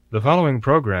The following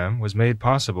program was made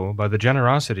possible by the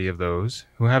generosity of those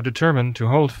who have determined to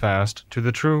hold fast to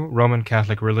the true Roman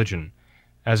Catholic religion,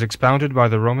 as expounded by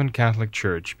the Roman Catholic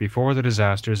Church before the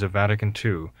disasters of Vatican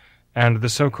II and the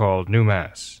so-called New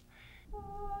Mass.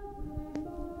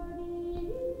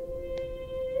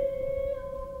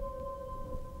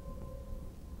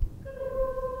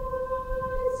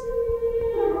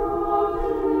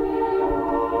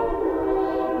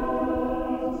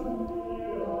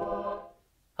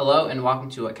 Hello and welcome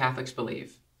to What Catholics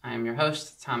Believe. I am your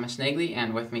host, Thomas Nagley,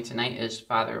 and with me tonight is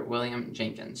Father William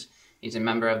Jenkins. He's a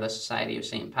member of the Society of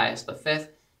St. Pius V, and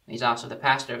he's also the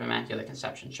pastor of Immaculate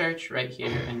Conception Church right here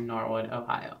in Norwood,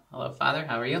 Ohio. Hello, Father.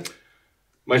 How are you?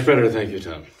 Much better, thank you,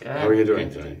 Tom. Good. How are you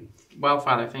doing tonight? Well,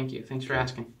 Father, thank you. Thanks for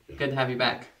asking. Good to have you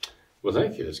back. Well,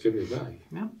 thank you. It's good to be back.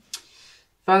 Yeah.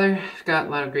 Father, I've got a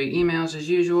lot of great emails as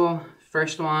usual.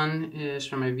 First one is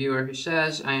from a viewer who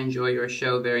says, I enjoy your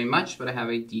show very much, but I have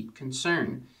a deep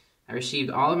concern. I received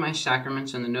all of my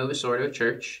sacraments in the Novus Ordo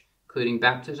Church, including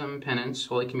baptism, penance,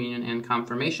 Holy Communion, and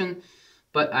confirmation,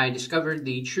 but I discovered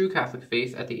the true Catholic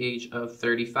faith at the age of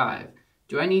 35.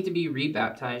 Do I need to be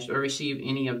rebaptized or receive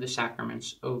any of the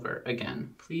sacraments over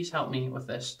again? Please help me with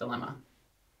this dilemma.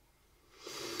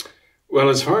 Well,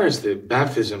 as far as the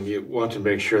baptism, you want to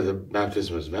make sure the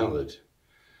baptism is valid.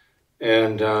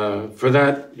 And for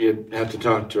that, you'd have to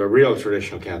talk to a real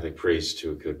traditional Catholic priest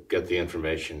who could get the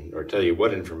information or tell you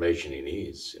what information he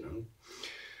needs,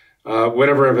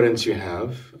 whatever evidence you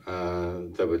have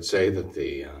that would say that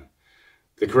the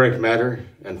correct matter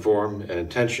and form and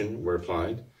intention were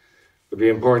applied would be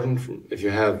important. If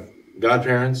you have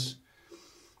godparents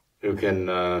who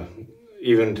can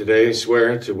even today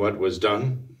swear to what was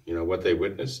done, what they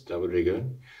witnessed, that would be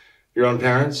good. Your own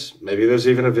parents, maybe there's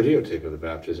even a videotape of the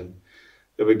baptism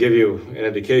that would give you an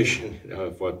indication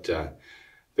of what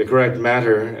the correct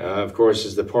matter, of course,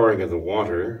 is the pouring of the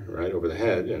water right over the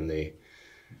head, and the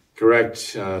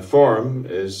correct form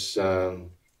is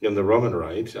in the Roman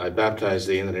Rite. I baptize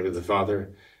thee in the name of the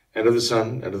Father, and of the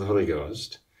Son, and of the Holy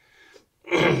Ghost.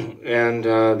 And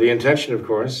the intention, of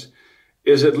course,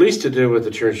 is at least to do what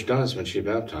the Church does when she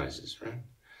baptizes, right?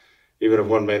 Even if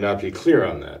one may not be clear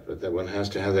on that, but that one has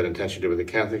to have that intention to do what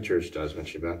the Catholic Church does when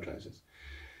she baptizes.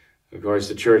 Of course,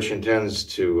 the Church intends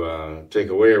to take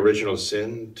away original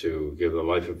sin, to give the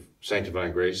life of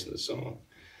sanctifying grace in the soul.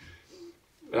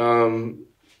 To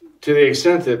the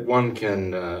extent that one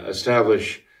can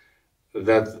establish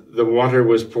that the water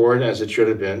was poured as it should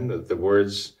have been, that the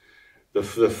words, the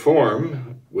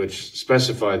form which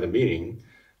specify the meaning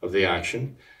of the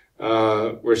action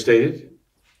were stated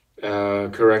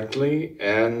correctly,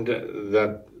 and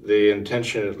that the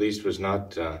intention at least was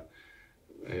not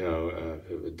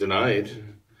denied.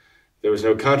 There was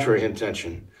no contrary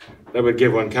intention. That would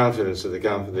give one confidence that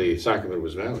the sacrament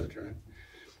was valid, right?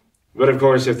 But of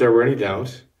course, if there were any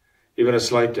doubt, even a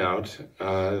slight doubt,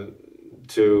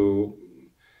 to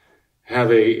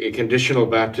have a conditional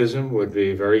baptism would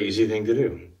be a very easy thing to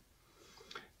do.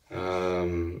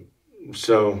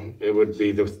 So it would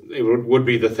be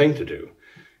the thing to do,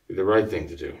 the right thing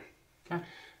to do. Okay.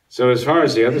 So as far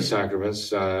as the other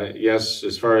sacraments, yes,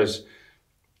 as far as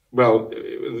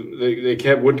they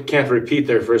can't repeat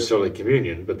their first Holy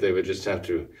Communion, but they would just have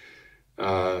to,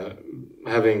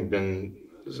 having been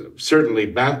certainly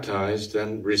baptized,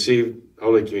 then receive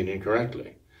Holy Communion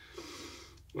correctly.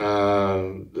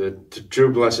 The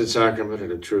true Blessed Sacrament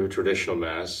and a true traditional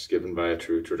Mass given by a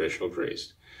true traditional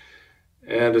priest.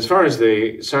 And as far as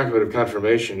the Sacrament of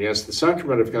Confirmation, yes, the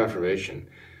Sacrament of Confirmation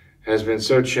has been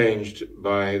so changed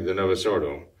by the Novus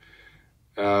Ordo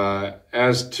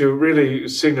as to really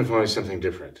signify something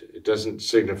different. It doesn't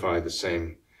signify the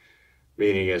same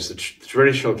meaning as the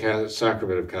traditional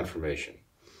Sacrament of Confirmation.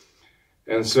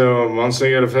 And so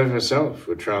Monsignor Lefebvre himself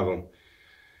would travel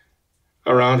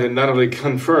around and not only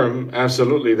confirm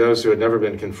absolutely those who had never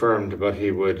been confirmed, but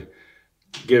he would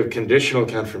give conditional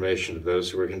confirmation to those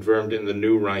who were confirmed in the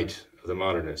new rite of the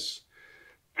modernists,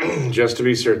 just to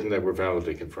be certain that we're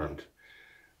validly confirmed.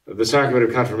 The Sacrament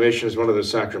of Confirmation is one of those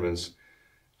sacraments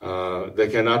that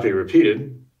cannot be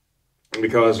repeated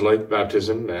because, like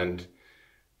baptism and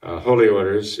holy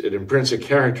orders, it imprints a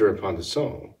character upon the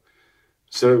soul.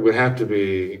 So it would have to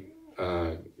be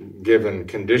given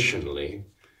conditionally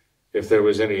if there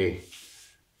was a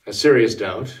serious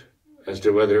doubt as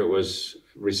to whether it was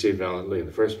received validly in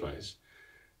the first place.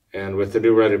 And with the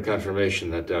new rite of confirmation,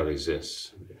 that doubt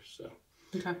exists. So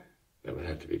okay. That would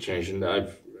have to be changed. And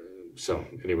so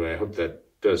anyway, I hope that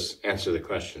does answer the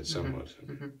question somewhat.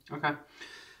 Mm-hmm. Okay.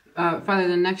 Father,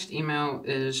 the next email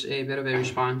is a bit of a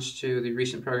response to the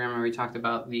recent program where we talked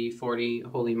about the 40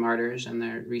 holy martyrs and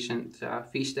their recent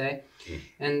feast day.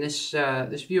 And this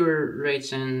viewer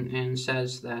writes in and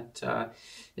says that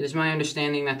it is my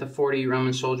understanding that the 40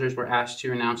 Roman soldiers were asked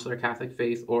to renounce their Catholic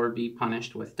faith or be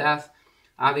punished with death.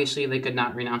 Obviously, they could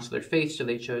not renounce their faith, so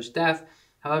they chose death.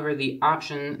 However, the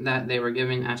option that they were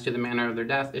given as to the manner of their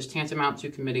death is tantamount to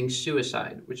committing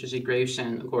suicide, which is a grave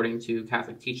sin according to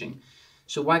Catholic teaching.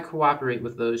 So why cooperate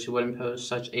with those who would impose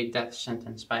such a death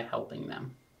sentence by helping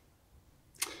them?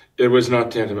 It was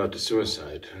not tantamount to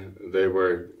suicide. They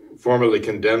were formally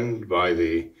condemned by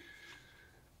the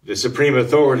supreme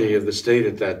authority of the state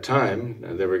at that time,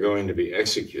 and they were going to be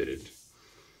executed.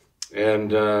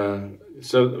 And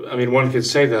so, I mean, one could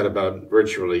say that about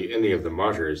virtually any of the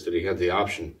martyrs, that he had the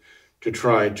option to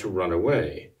try to run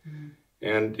away. Mm-hmm.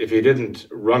 And if he didn't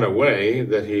run away,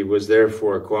 that he was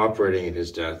therefore cooperating in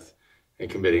his death and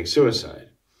committing suicide.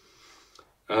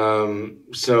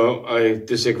 So I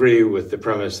disagree with the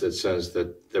premise that says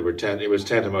that it was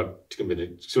tantamount to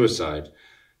committing suicide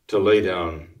to lay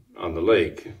down on the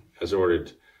lake, as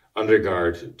ordered under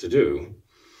guard to do,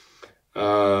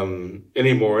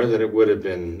 any more than it would have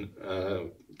been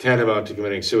tantamount to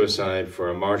committing suicide for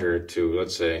a martyr to,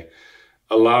 let's say,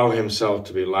 allow himself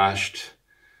to be lashed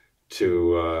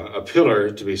to a pillar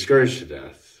to be scourged to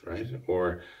death, right?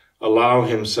 Or allow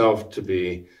himself to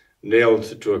be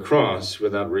nailed to a cross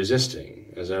without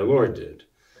resisting, as our Lord did.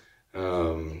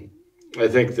 I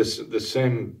think the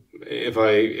same. If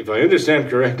I understand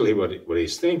correctly what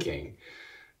he's thinking,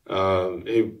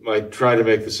 he might try to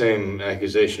make the same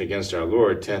accusation against our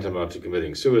Lord, tantamount to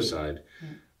committing suicide,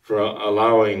 for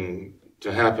allowing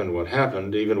to happen what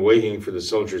happened, even waiting for the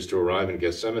soldiers to arrive in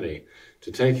Gethsemane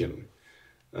to take him,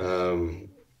 and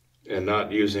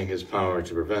not using his power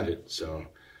to prevent it. So.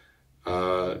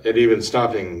 And even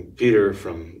stopping Peter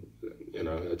from,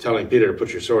 telling Peter to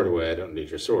put your sword away, I don't need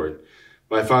your sword.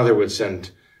 My Father would send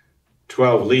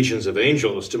 12 legions of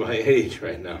angels to my aid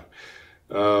right now.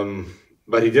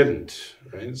 But he didn't,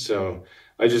 right? So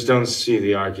I just don't see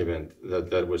the argument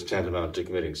that was tantamount to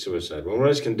committing suicide. When one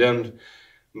is condemned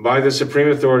by the supreme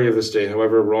authority of the state,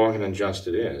 however wrong and unjust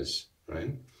it is,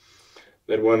 right?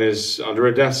 That one is under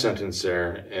a death sentence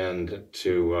there, and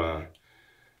to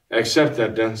accept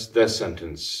that death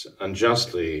sentence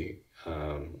unjustly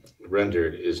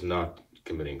rendered is not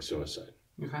committing suicide.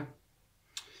 Okay.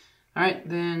 All right,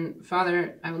 then,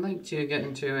 Father, I would like to get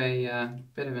into a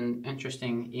bit of an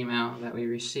interesting email that we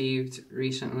received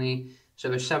recently. So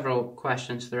there's several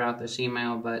questions throughout this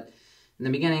email, but in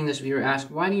the beginning, this viewer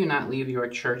asked, why do you not leave your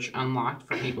church unlocked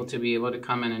for people to be able to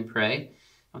come in and pray?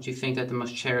 Don't you think that the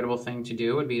most charitable thing to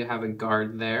do would be to have a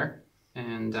guard there?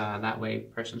 And that way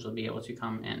persons will be able to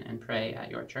come in and pray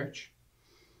at your church?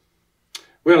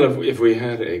 Well, if we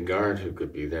had a guard who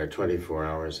could be there 24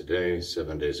 hours a day,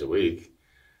 7 days a week,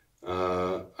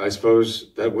 I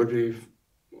suppose that would be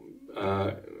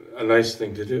a nice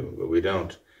thing to do, but we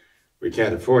don't. We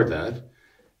can't afford that.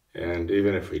 And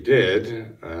even if we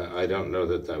did, I don't know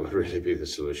that would really be the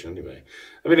solution anyway.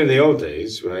 I mean, in the old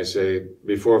days, when I say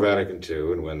before Vatican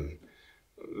II, and when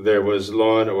there was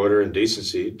law and order and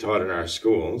decency taught in our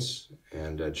schools,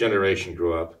 and a generation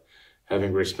grew up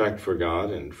having respect for God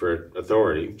and for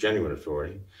authority, genuine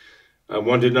authority.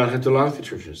 One did not have to lock the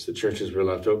churches. The churches were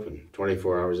left open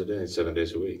 24 hours a day, 7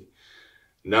 days a week.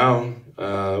 Now,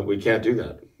 we can't do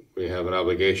that. We have an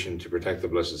obligation to protect the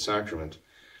Blessed Sacrament.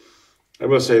 I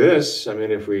will say this, I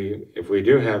mean, if we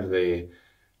do have the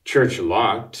church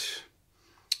locked,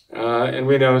 and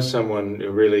we know someone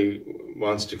who really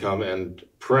wants to come and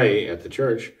pray at the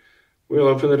church, we'll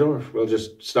open the door. We'll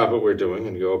just stop what we're doing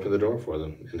and go open the door for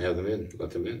them and have them in,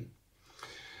 let them in.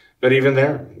 But even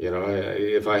there,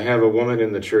 if I have a woman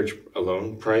in the church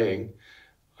alone praying,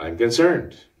 I'm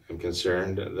concerned. I'm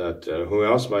concerned that who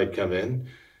else might come in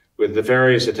with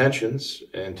nefarious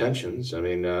intentions. I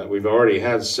mean, we've already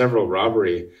had several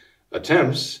robbery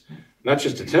attempts, not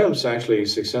just attempts, actually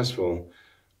successful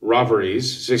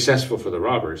robberies, successful for the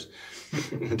robbers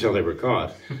until they were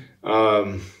caught,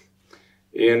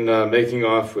 in making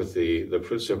off with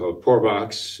the so-called poor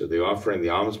box, the offering, the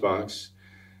alms box,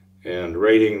 and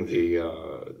raiding the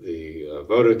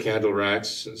votive candle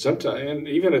racks, and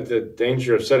even at the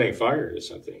danger of setting fire to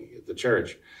something at the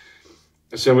church.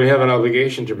 So we have an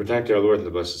obligation to protect our Lord in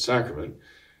the Blessed Sacrament,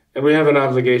 and we have an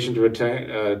obligation to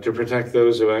protect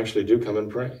those who actually do come and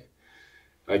pray.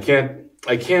 I can't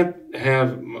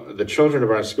have the children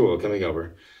of our school coming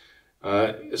over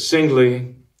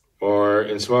singly or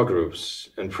in small groups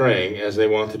and praying as they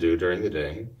want to do during the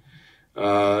day.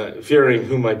 fearing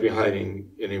who might be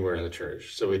hiding anywhere in the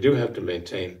church. So we do have to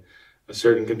maintain a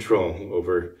certain control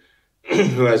over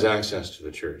who has access to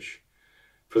the church,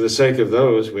 for the sake of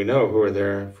those we know who are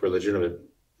there for legitimate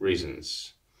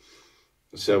reasons.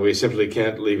 So we simply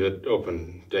can't leave it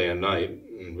open day and night,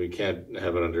 and we can't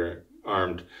have it under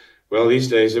armed. Well, these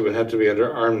days it would have to be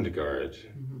under armed guard,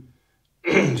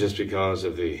 just because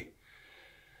of the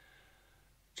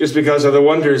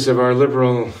wonders of our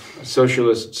liberal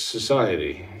socialist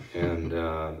society, and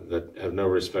that have no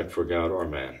respect for God or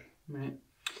man. Right.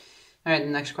 All right,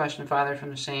 the next question, Father, from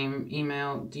the same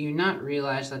email. Do you not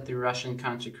realize that the Russian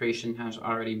consecration has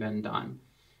already been done?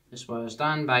 This was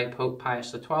done by Pope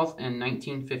Pius XII in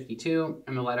 1952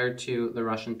 in a letter to the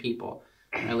Russian people.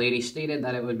 Our Lady stated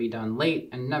that it would be done late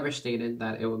and never stated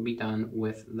that it would be done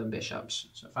with the bishops.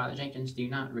 So, Father Jenkins, do you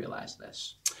not realize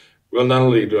this? Well, not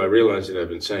only do I realize it, I've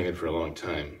been saying it for a long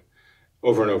time,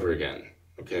 over and over again,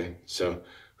 okay? So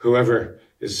whoever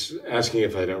is asking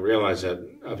if I don't realize that,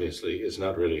 obviously, is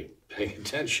not really paying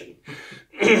attention.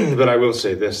 But I will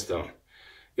say this, though.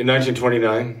 In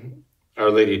 1929, Our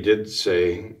Lady did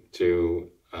say to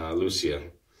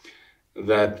Lucia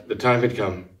that the time had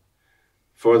come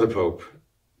for the Pope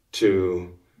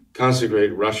to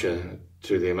consecrate Russia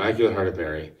to the Immaculate Heart of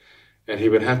Mary, and he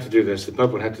would have to do this, the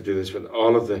Pope would have to do this with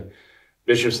all of the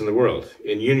bishops in the world,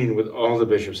 in union with all the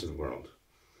bishops of the world.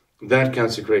 That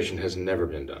consecration has never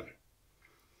been done.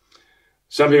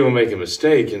 Some people make a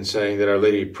mistake in saying that Our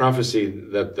Lady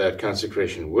prophesied that that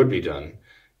consecration would be done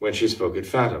when she spoke at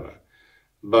Fatima.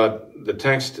 But the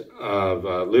text of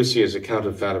Lucia's account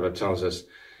of Fatima tells us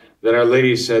that Our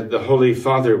Lady said, the Holy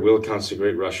Father will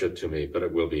consecrate Russia to me, but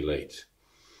it will be late.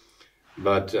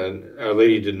 But Our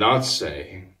Lady did not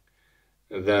say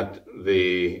that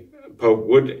the Pope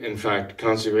would, in fact,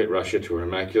 consecrate Russia to her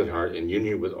Immaculate Heart in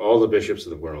union with all the bishops of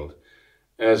the world,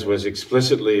 as was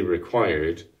explicitly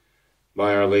required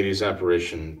by Our Lady's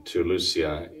apparition to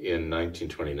Lucia in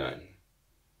 1929.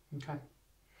 Okay.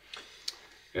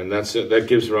 And that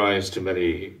gives rise to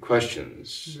many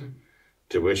questions,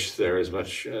 to which there is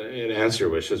much, in answer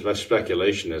which there's much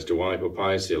speculation as to why Pope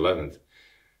Pius XI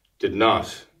did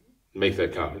not make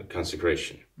that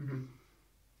consecration.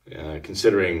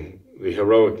 Considering the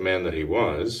heroic man that he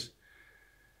was,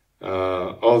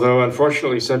 although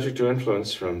unfortunately subject to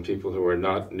influence from people who were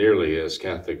not nearly as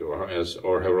Catholic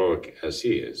or heroic as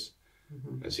he is,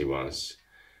 as he was.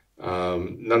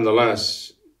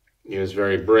 Nonetheless, he was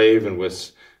very brave and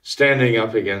was standing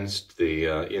up against the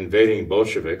invading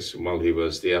Bolsheviks while he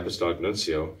was the Apostolic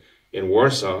Nuncio in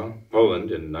Warsaw,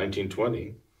 Poland in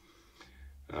 1920.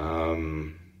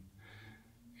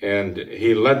 And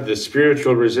he led the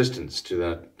spiritual resistance to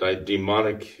that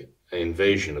demonic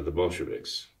invasion of the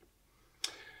Bolsheviks.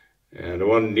 And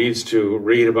one needs to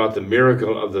read about the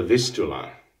miracle of the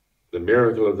Vistula,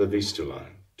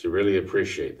 to really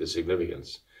appreciate the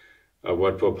significance of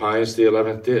what Pope Pius XI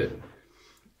did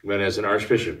when, as an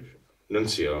Archbishop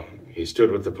Nuncio, he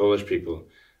stood with the Polish people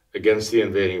against the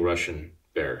invading Russian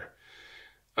bear.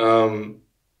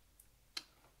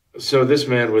 So this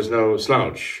man was no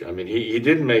slouch. I mean, he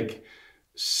did make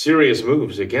serious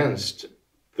moves against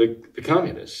the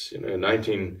communists. In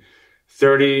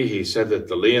 1930, he said that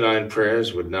the Leonine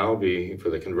prayers would now be for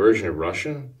the conversion of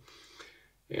Russia.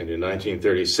 And in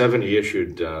 1937, he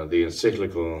issued the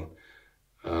encyclical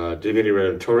Divini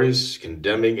Redemptoris,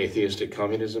 condemning atheistic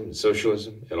communism and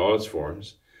socialism in all its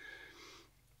forms.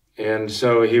 And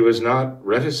so he was not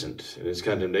reticent in his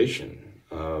condemnation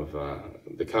of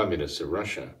the communists of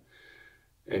Russia.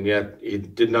 And yet he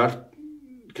did not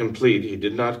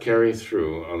carry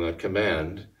through on that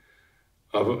command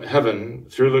of heaven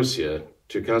through Lucia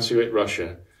to consecrate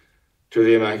Russia to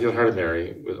the Immaculate Heart of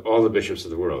Mary with all the bishops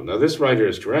of the world. Now, this writer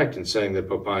is correct in saying that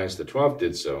Pope Pius XII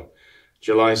did so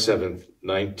July 7th,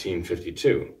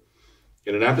 1952,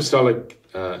 in an apostolic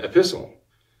epistle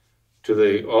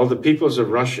to all the peoples of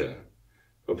Russia.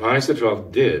 Pope Pius XII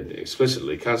did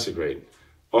explicitly consecrate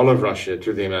all of Russia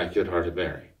to the Immaculate Heart of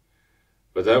Mary.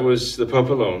 But that was the Pope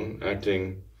alone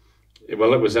acting,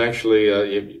 well, it was actually,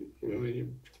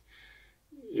 you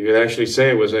could actually say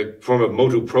it was a form of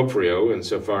motu proprio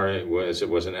insofar as it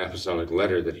was an apostolic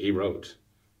letter that he wrote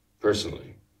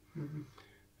personally.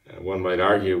 One might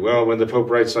argue, well, when the Pope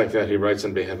writes like that, he writes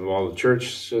on behalf of all the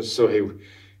church, so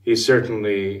he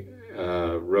certainly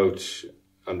wrote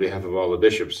on behalf of all the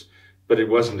bishops, but it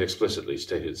wasn't explicitly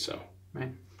stated so.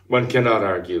 Right. One cannot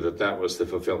argue that that was the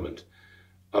fulfillment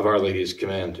of Our Lady's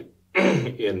command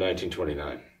in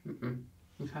 1929.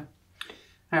 Okay. All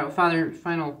right, well, Father,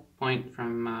 final point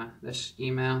from this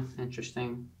email.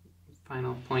 Interesting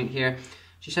final point here.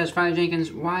 She says, Father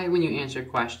Jenkins, why when you answer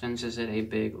questions is it a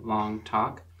big, long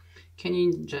talk? Can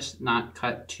you just not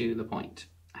cut to the point?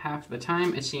 Half the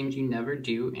time, it seems you never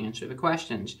do answer the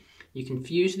questions. You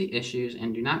confuse the issues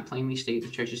and do not plainly state the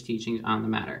Church's teachings on the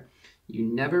matter. You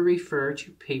never refer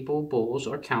to papal bulls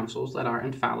or councils that are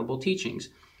infallible teachings.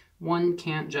 One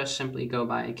can't just simply go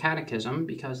by a catechism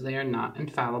because they are not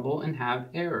infallible and have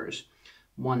errors.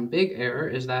 One big error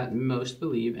is that most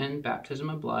believe in baptism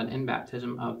of blood and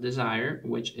baptism of desire,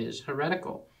 which is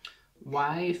heretical.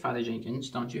 Why, Father Jenkins,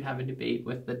 don't you have a debate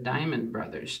with the Diamond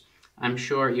Brothers? I'm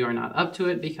sure you are not up to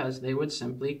it because they would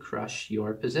simply crush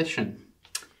your position.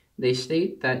 They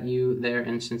state that you there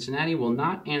in Cincinnati will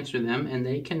not answer them and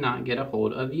they cannot get a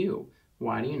hold of you.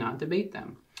 Why do you not debate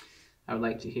them? I would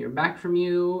like to hear back from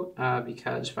you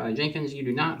because, Father Jenkins, you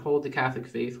do not hold the Catholic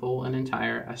faith whole and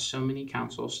entire as so many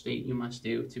councils state you must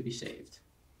do to be saved.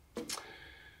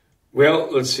 Well,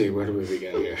 let's see, where do we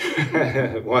begin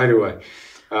here? Why do I?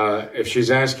 If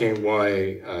she's asking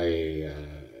why I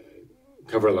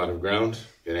cover a lot of ground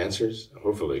in answers,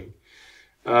 hopefully.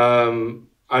 I'm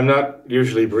not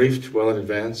usually briefed well in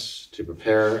advance to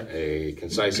prepare a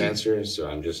concise answer, so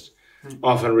I'm just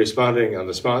often responding on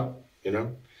the spot, you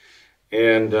know.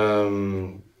 And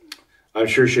I'm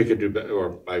sure she could do better,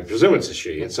 or I presume it's a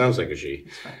she. It sounds like a she.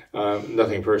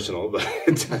 Nothing personal, but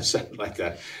it does sound like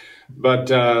that.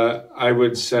 But I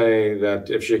would say that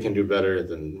if she can do better,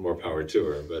 then more power to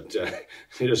her. But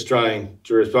just trying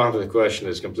to respond to the question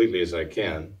as completely as I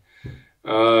can.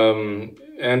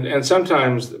 And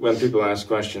sometimes when people ask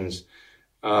questions,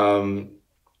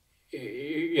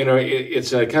 you know,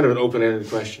 it's a kind of an open-ended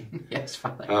question. Yes,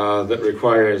 Father. That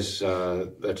requires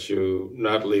that you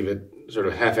not leave it sort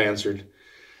of half-answered.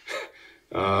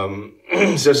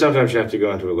 So sometimes you have to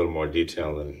go into a little more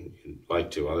detail than you'd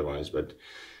like to otherwise. But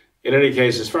in any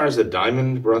case, as far as the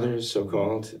Diamond Brothers,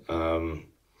 so-called,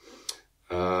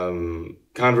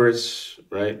 converts,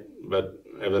 right, but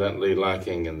evidently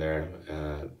lacking in their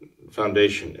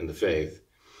foundation in the faith,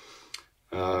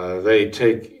 they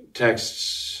take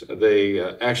texts, they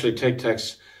actually take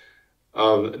texts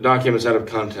of documents out of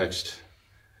context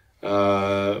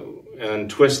and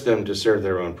twist them to serve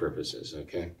their own purposes,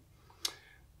 okay?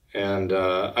 And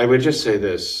I would just say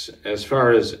this, as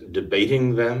far as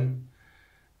debating them,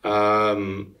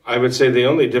 I would say the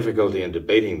only difficulty in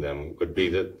debating them would be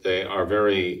that they are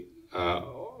very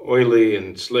oily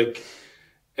and slick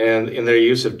and in their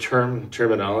use of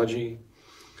terminology.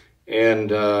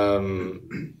 And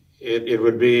it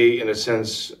would be, in a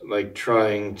sense, like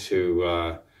trying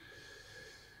to,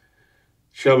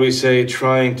 shall we say,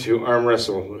 trying to arm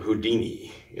wrestle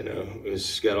Houdini, you know,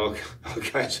 who's got all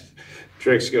kinds of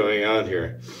tricks going on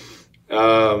here,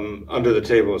 under the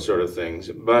table sort of things.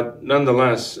 But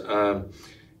nonetheless,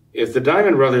 if the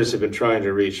Diamond Brothers have been trying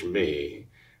to reach me,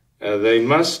 they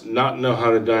must not know how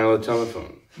to dial a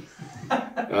telephone.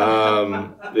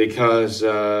 Because,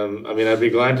 I mean, I'd be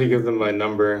glad to give them my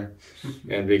number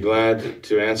and be glad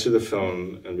to answer the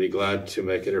phone and be glad to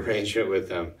make an arrangement with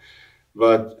them.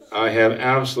 But I have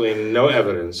absolutely no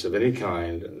evidence of any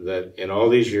kind that in all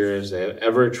these years they have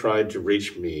ever tried to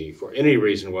reach me for any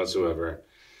reason whatsoever,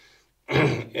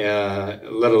 let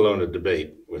alone a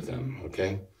debate with them,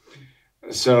 okay?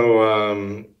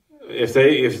 So if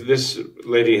this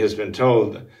lady has been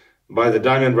told by the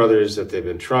Diamond Brothers that they've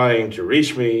been trying to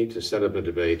reach me to set up a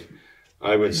debate,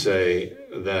 I would say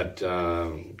that,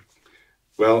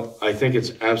 well, I think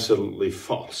it's absolutely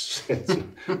false. It's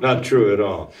not true at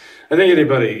all. I think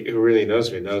anybody who really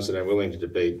knows me knows that I'm willing to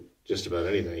debate just about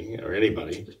anything, or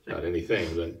anybody, not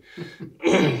anything, but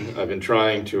I've been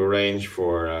trying to arrange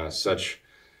for such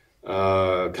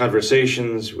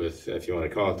conversations with, if you want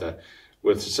to call it that,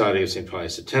 with Society of St.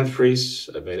 Pius X priests.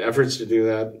 I've made efforts to do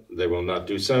that. They will not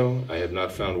do so. I have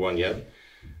not found one yet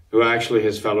who actually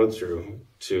has followed through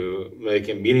to make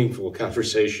a meaningful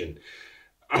conversation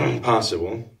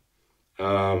possible.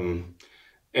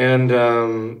 And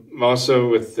also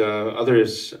with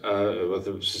others, with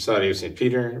the Society of St.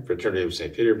 Peter, Fraternity of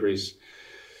St. Peter priests,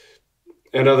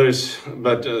 and others.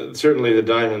 But certainly the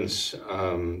Diamonds,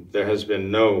 there has been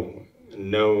no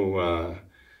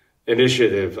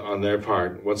initiative on their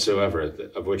part whatsoever,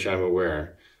 of which I'm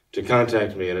aware, to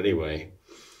contact me in any way,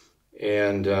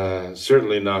 and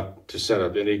certainly not to set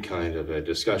up any kind of a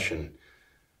discussion,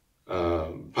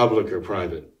 public or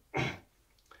private.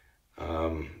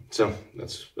 So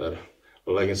that's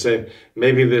all I can say.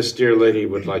 Maybe this dear lady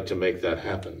would like to make that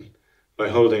happen by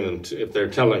holding them to, if they're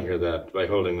telling her that, by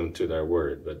holding them to their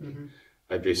word. But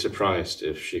I'd be surprised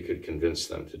if she could convince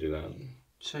them to do that.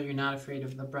 So you're not afraid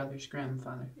of the Brothers Grimm,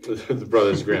 Father? The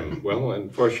Brothers Grimm. Well,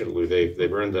 unfortunately,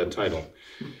 they've earned that title.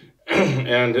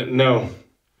 And no,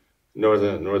 nor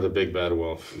the big bad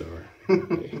wolf, nor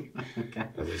Okay.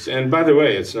 others. And by the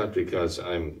way, it's not because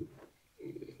I'm,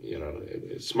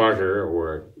 smarter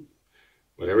or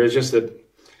whatever. It's just that,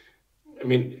 I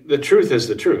mean, the truth is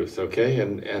the truth, okay?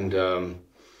 And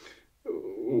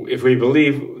if we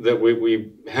believe that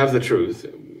we have the truth,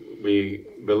 we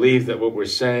believe that what we're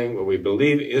saying, what we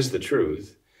believe is the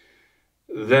truth,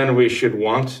 then we should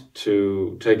want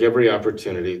to take every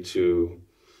opportunity to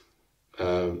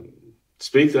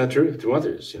speak that truth to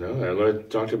others. Our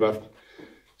Lord talked about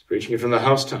preaching it from the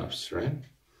housetops, right?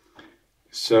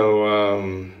 So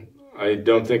I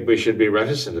don't think we should be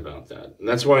reticent about that. And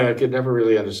that's why I could never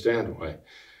really understand why,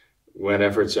 when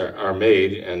efforts are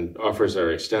made and offers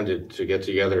are extended to get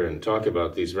together and talk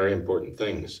about these very important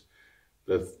things,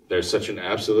 that there's such an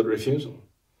absolute refusal.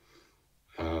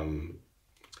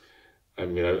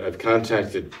 I've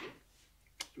contacted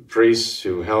priests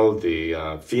who held the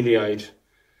Feeneyite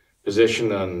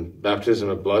position on baptism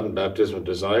of blood and baptism of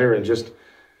desire, and just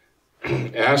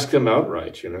ask them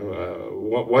outright,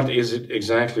 what is it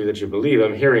exactly that you believe?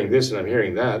 I'm hearing this and I'm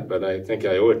hearing that, but I think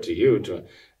I owe it to you to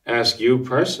ask you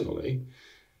personally.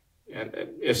 And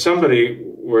if somebody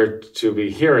were to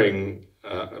be hearing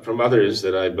from others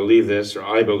that I believe this or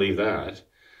I believe that,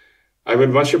 I would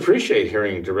much appreciate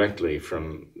hearing directly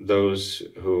from those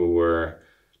who were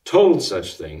told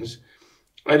such things.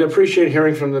 I'd appreciate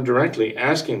hearing from them directly,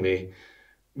 asking me,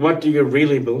 what do you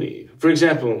really believe? For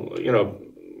example,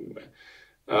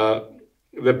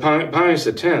 the Pius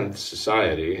X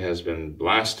Society has been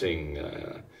blasting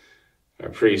our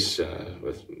priests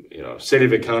with,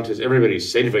 Sedevacantist,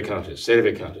 everybody's Sedevacantist.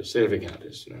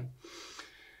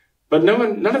 But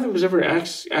none of them has ever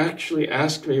actually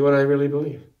asked me what I really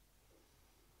believe.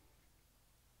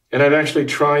 And I've actually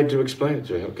tried to explain it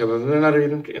to them, because they're not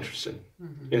even interested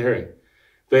in hearing.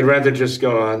 They'd rather just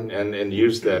go on and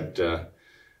use that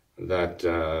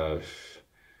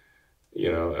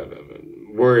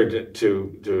word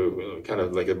to kind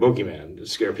of like a boogeyman to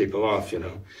scare people off,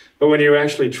 But when you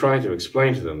actually try to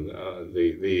explain to them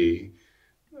the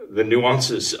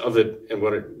nuances of it and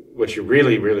what you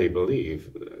really, really believe,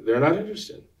 they're not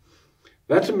interested.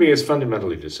 That to me is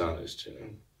fundamentally dishonest,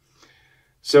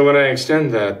 So when I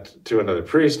extend that to another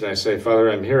priest and I say,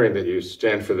 Father, I'm hearing that you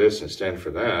stand for this and stand for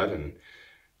that, and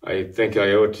I think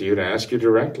I owe it to you to ask you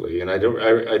directly, and I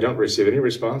don't receive any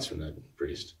response from that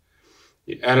priest.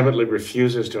 He adamantly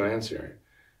refuses to answer.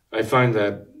 I find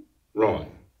that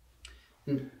wrong.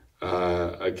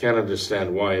 I can't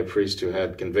understand why a priest who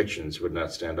had convictions would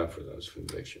not stand up for those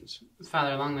convictions.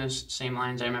 Father, along those same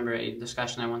lines, I remember a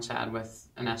discussion I once had with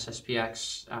an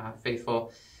SSPX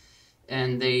faithful,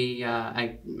 and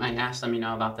I asked them,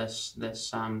 about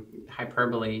this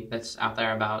hyperbole that's out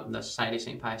there about the Society of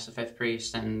St. Pius V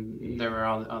priest, and there were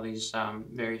all these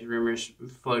various rumors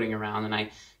floating around, and I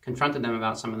confronted them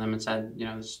about some of them and said,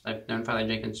 I've known Father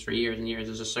Jenkins for years and years.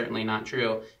 This is certainly not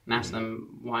true, and asked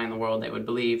them why in the world they would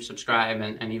believe, subscribe,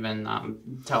 and even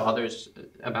tell others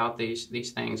about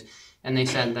these things. And they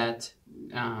said that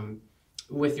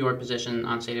with your position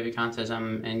on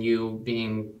sedevacantism and you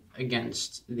being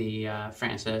against the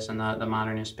Francis and the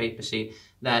modernist papacy,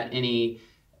 that any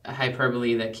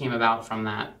hyperbole that came about from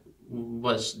that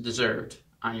was deserved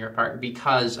on your part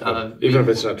because of... Even if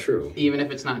it's not true. Even if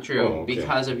it's not true, okay.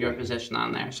 Because of your position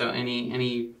on there. So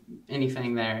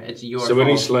anything there, it's your fault. So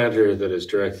any slander that is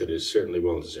directed is certainly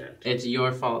well-deserved. It's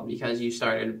your fault because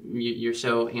you're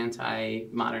so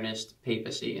anti-modernist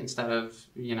papacy instead of,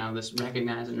 this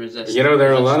recognize and resist. There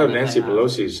are a lot of Nancy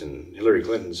Pelosi's and Hillary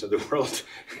Clintons of the world.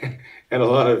 And a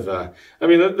lot of,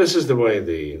 this is the way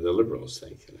the liberals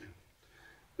think.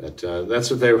 That's what that's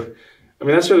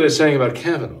what they're saying about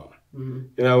Kavanaugh.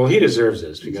 Mm-hmm. He deserves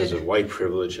this because of white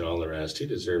privilege and all the rest. He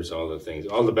deserves all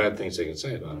the bad things they can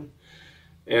say about him.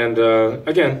 And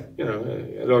again,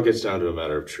 it all gets down to a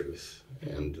matter of truth,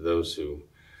 and those who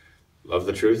love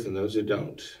the truth and those who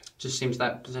don't. Just seems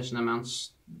that position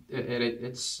amounts.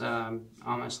 It's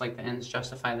almost like the ends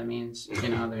justify the means.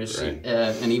 There's right.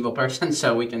 An evil person,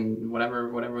 so we can whatever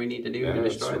we need to do to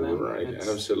destroy them. Right,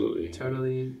 absolutely.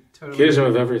 Totally. Accuse them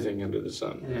of everything under the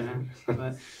sun. Yeah,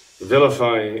 but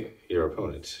vilify your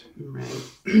opponent.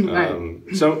 Right.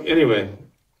 So anyway,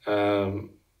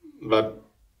 but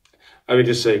I would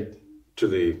just say to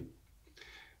the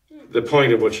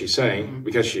point of what she's saying,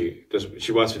 because she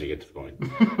wants me to get to the point,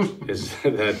 is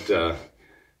that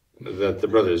the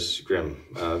brothers Grimm,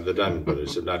 the Diamond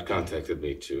Brothers, have not contacted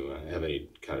me to have any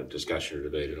kind of discussion or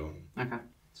debate at all. Okay,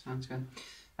 sounds good.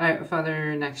 All right,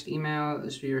 Father, next email.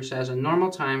 This viewer says, in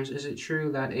normal times, is it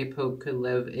true that a pope could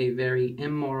live a very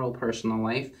immoral personal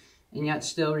life and yet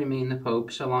still remain the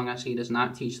Pope so long as he does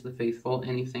not teach the faithful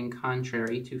anything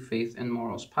contrary to faith and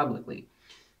morals publicly.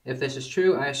 If this is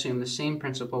true, I assume the same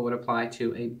principle would apply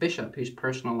to a bishop whose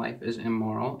personal life is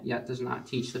immoral, yet does not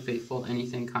teach the faithful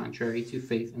anything contrary to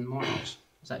faith and morals.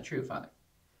 Is that true, Father?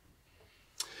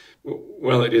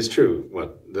 Well, it is true.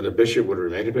 What, that a bishop would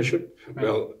remain a bishop? Right.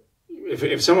 Well,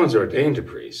 if someone's ordained a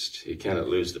priest, he cannot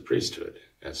lose the priesthood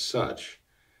as such.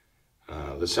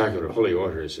 The sacrament of holy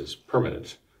orders is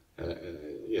permanent,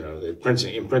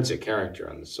 the intrinsic character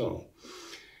on the soul.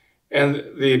 And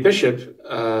the bishop,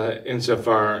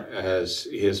 insofar as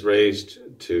he is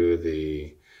raised to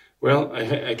the, well,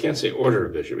 I can't say order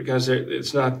of bishop, because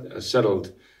it's not a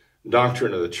settled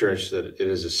doctrine of the church that it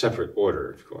is a separate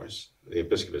order, of course, the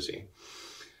episcopacy.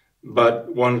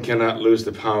 But one cannot lose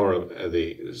the power of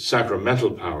the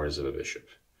sacramental powers of a bishop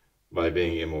by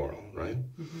being immoral, right?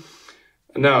 Mm-hmm.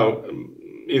 Now,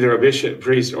 either a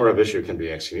priest or a bishop can be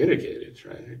excommunicated,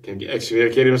 right? Can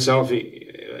excommunicate himself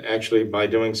actually by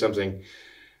doing something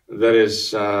that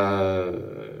is,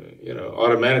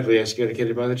 automatically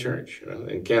excommunicated by the church.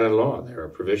 In canon law, there are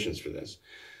provisions for this.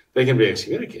 They can be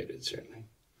excommunicated, certainly,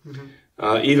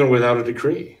 even without a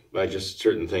decree, by just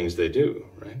certain things they do,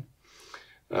 right?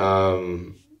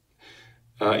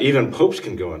 Even popes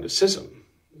can go into schism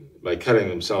by cutting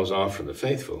themselves off from the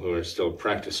faithful who are still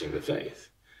practicing the faith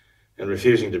and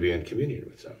refusing to be in communion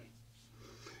with them.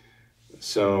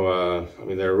 So,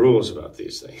 there are rules about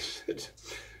these things.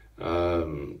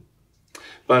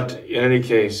 But in any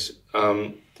case,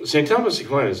 St. Thomas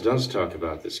Aquinas does talk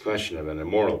about this question of an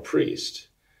immoral priest,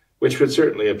 which would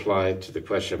certainly apply to the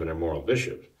question of an immoral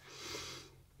bishop.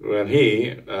 When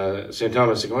St.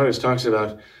 Thomas Aquinas talks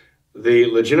about the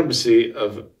legitimacy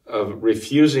of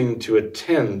refusing to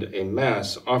attend a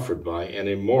mass offered by an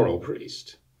immoral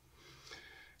priest.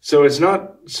 So it's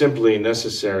not simply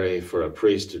necessary for a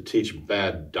priest to teach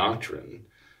bad doctrine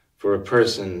for a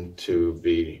person to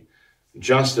be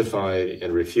justified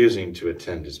in refusing to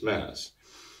attend his mass.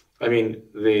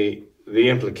 The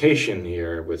implication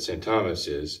here with St. Thomas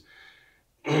is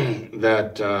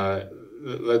that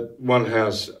one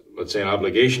has, let's say, an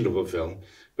obligation to fulfill,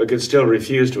 but could still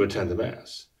refuse to attend the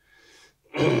mass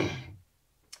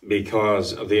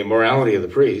because of the immorality of the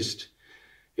priest.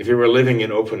 If he were living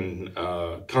in open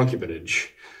concubinage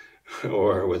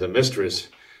or with a mistress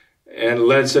and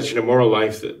led such an immoral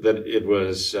life that it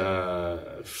was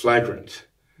flagrant,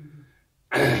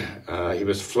 he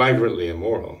was flagrantly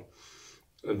immoral,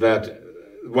 that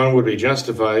one would be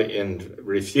justified in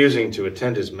refusing to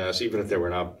attend his mass, even if there were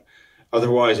not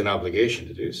otherwise an obligation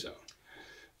to do so,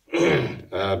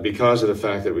 because of the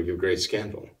fact that it would give great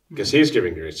scandal, because he's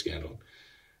giving great scandal.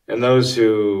 And those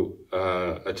who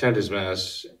attend his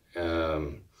mass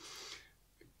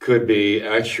could be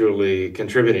actually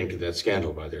contributing to that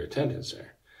scandal by their attendance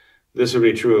there. This would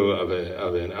be true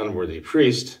of an unworthy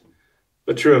priest,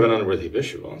 but true of an unworthy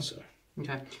bishop also.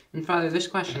 Okay. And Father, this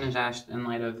question is asked in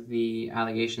light of the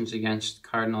allegations against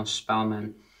Cardinal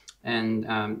Spellman. And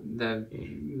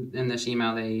in this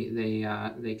email,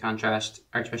 they contrast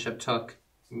Archbishop Took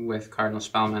with Cardinal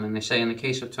Spellman. And they say in the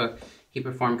case of Took, he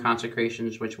performed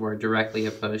consecrations which were directly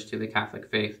opposed to the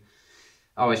Catholic faith,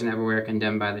 always and everywhere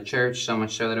condemned by the Church, so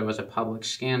much so that it was a public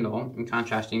scandal. And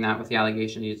contrasting that with the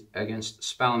allegations against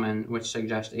Spellman, which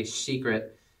suggest a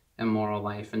secret immoral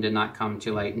life and did not come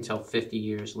to light until 50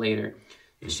 years later.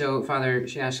 So, Father,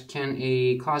 she asks, can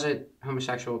a closet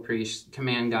homosexual priest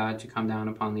command God to come down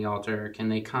upon the altar? Can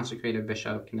they consecrate a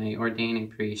bishop? Can they ordain a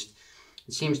priest?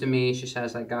 It seems to me, she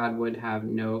says, that God would have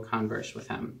no converse with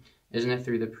him. Isn't it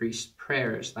through the priest's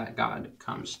prayers that God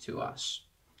comes to us?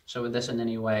 So would this in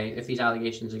any way, if these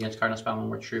allegations against Cardinal Spellman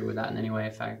were true, would that in any way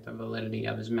affect the validity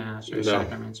of his Mass or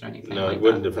sacraments or anything No, like it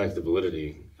wouldn't affect the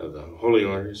validity of the holy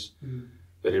orders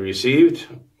that he received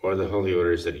or the holy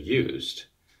orders that he used.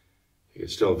 He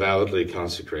could still validly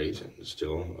consecrate and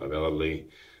still validly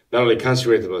not only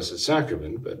consecrate the Blessed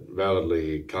Sacrament, but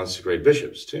validly consecrate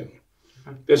bishops too.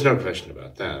 There's no question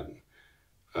about that.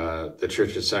 The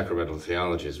Church's sacramental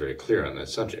theology is very clear on that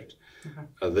subject.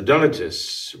 The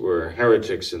Donatists were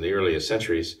heretics in the earliest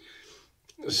centuries.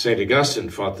 St. Augustine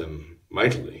fought them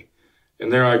mightily,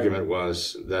 and their argument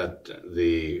was that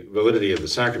the validity of the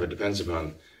sacrament depends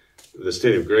upon the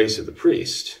state of grace of the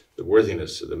priest, the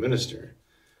worthiness of the minister.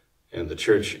 And the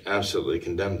Church absolutely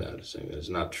condemned that, saying that is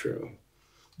not true.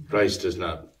 Christ does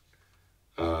not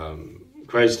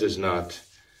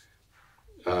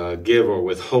give or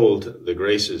withhold the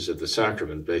graces of the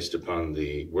sacrament based upon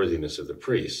the worthiness of the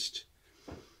priest.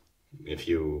 If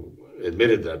you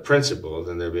admitted that principle,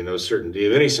 then there'd be no certainty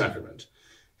of any sacrament,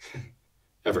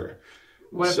 ever.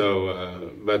 But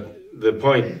the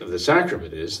point of the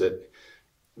sacrament is that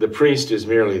the priest is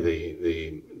merely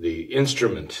the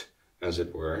instrument, as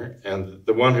it were, and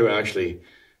the one who actually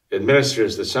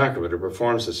administers the sacrament or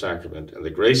performs the sacrament and the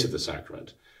grace of the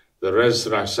sacrament, the res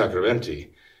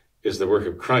sacramenti, is the work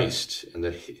of Christ. And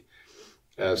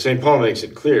that St. Paul makes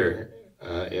it clear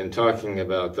in talking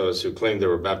about those who claim they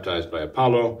were baptized by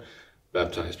Apollo,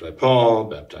 baptized by Paul,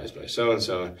 baptized by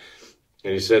so-and-so.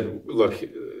 And he said, look,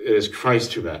 it is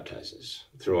Christ who baptizes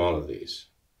through all of these.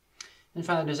 And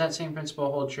Father, does that same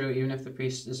principle hold true even if the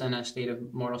priest is in a state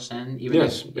of mortal sin?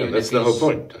 Yes, that's the whole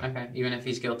point. Okay, even if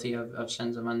he's guilty of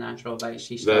sins of unnatural vice,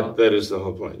 he's still... That is the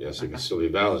whole point, yes, it can still be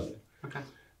valid. Okay.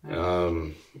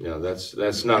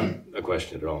 That's not a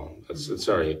question at all. It's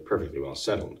already perfectly well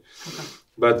settled. Okay.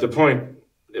 But the point,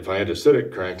 if I understood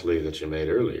it correctly, that you made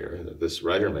earlier, that this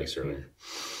writer makes earlier,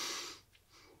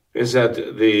 is that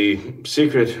the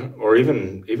secret or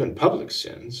even public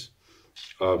sins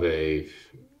of an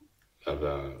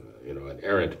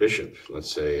errant bishop, let's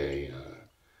say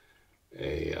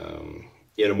an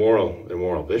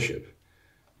immoral bishop,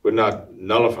 would not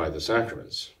nullify the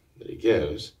sacraments that he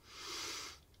gives,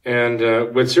 and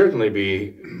would certainly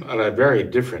be on a very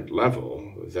different level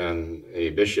than a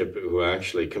bishop who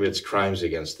actually commits crimes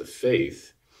against the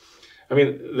faith. I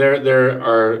mean, there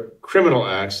are criminal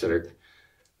acts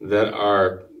that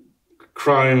are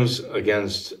crimes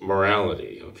against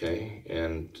morality, okay?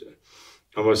 And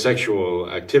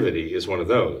homosexual activity is one of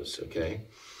those, okay?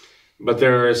 But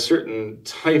there are certain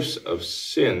types of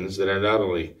sins that are not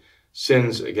only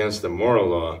sins against the moral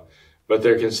law, but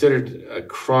they're considered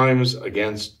crimes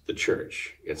against the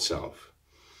church itself.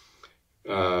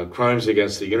 Crimes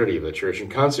against the unity of the church,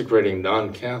 and consecrating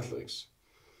non-Catholics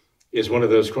is one of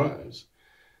those crimes.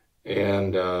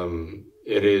 And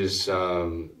it is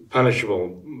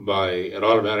punishable by an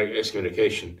automatic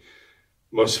excommunication,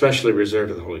 most especially reserved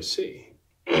to the Holy See.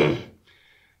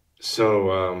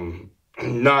 So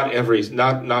not every sin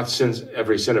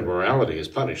of morality is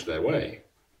punished that way.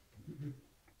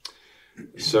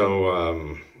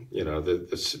 So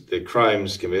the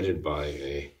crimes committed by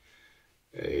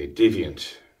a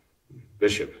deviant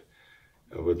bishop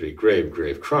would be grave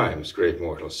crimes, grave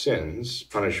mortal sins,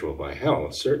 punishable by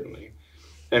hell, certainly,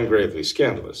 and gravely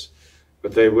scandalous.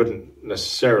 But they wouldn't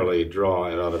necessarily draw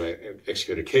an automatic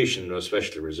excommunication,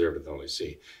 especially reserved at the Holy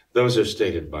See. Those are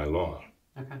stated by law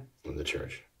in the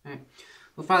Church. Right.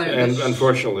 Well, Father, and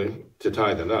unfortunately, to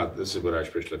tie the knot, this is what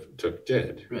Archbishop Tuck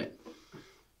did. Right.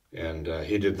 And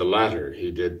he did the latter.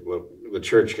 He did what the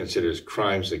Church considers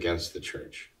crimes against the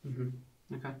Church,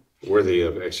 worthy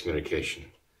of excommunication.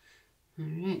 All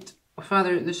right. Well,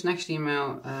 Father, this next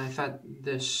email, I thought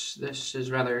this is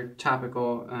rather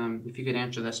topical. If you could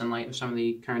answer this in light of some of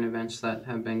the current events that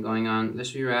have been going on.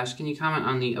 This viewer asked, can you comment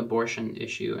on the abortion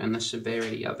issue and the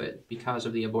severity of it because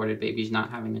of the aborted babies not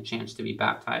having the chance to be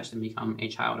baptized and become a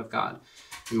child of God,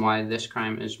 and why this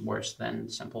crime is worse than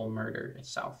simple murder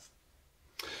itself?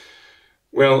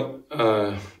 Well,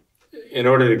 in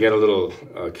order to get a little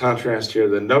contrast here,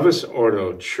 the Novus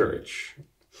Ordo Church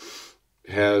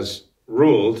has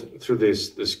ruled through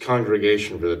this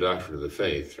Congregation for the Doctrine of the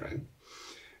Faith, right?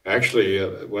 Actually,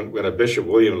 when a Bishop,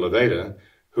 William Leveda,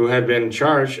 who had been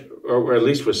charged, or at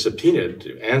least was subpoenaed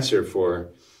to answer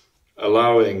for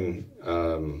allowing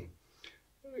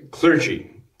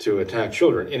clergy to attack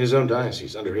children in his own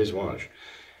diocese under his watch,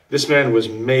 this man was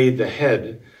made the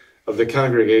head of the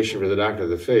Congregation for the Doctrine of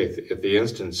the Faith at the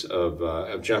instance of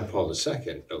John Paul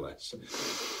II, no less.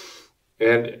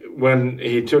 And when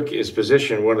he took his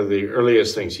position, one of the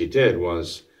earliest things he did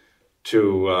was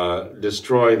to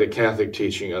destroy the Catholic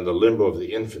teaching on the limbo of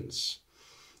the infants,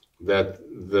 that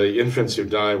the infants who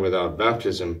die without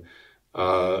baptism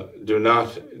they're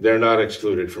not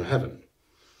excluded from heaven.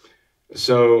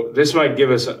 So this might give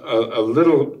us a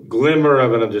little glimmer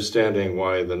of an understanding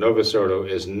why the Novus Ordo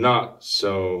is not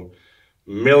so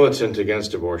militant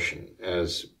against abortion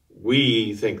as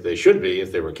we think they should be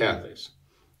if they were Catholics.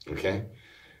 Okay?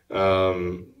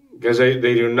 Because they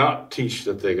do not teach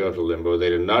that they go to limbo. They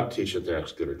do not teach that they're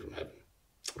excluded from heaven.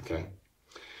 Okay?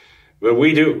 But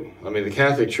we do. I mean, the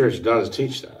Catholic Church does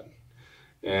teach that.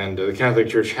 And the Catholic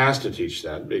Church has to teach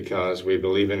that because we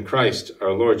believe in Christ,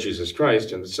 our Lord Jesus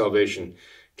Christ, and that salvation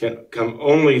can come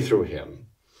only through him.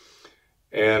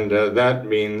 And that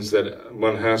means that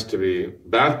one has to be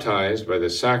baptized by the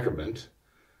sacrament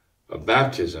of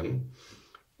baptism,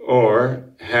 or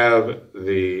have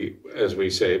the, as we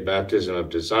say, baptism of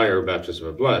desire, baptism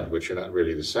of blood, which are not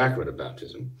really the sacrament of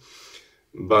baptism,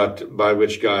 but by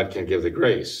which God can give the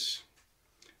grace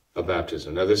of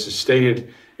baptism. Now, this is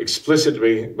stated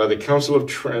explicitly by the Council of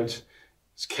Trent's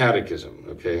Catechism,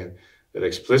 okay? that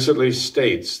explicitly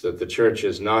states that the church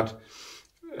is not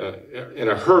in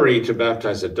a hurry to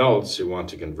baptize adults who want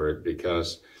to convert,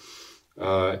 because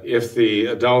if the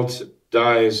adult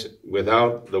dies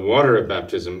without the water of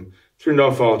baptism through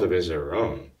no fault of his or her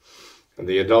own, and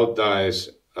the adult dies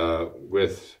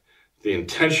with the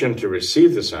intention to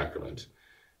receive the sacrament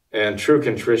and true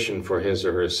contrition for his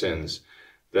or her sins,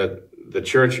 that the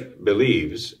church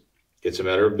believes, it's a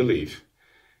matter of belief,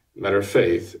 a matter of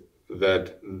faith,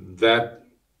 that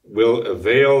will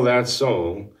avail that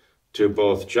soul to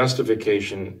both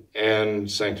justification and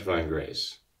sanctifying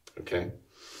grace. Okay?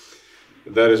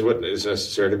 That is what is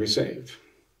necessary to be saved.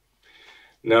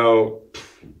 Now,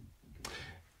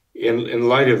 in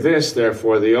light of this,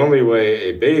 therefore, the only way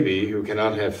a baby who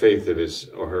cannot have faith of his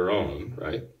or her own,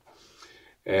 right?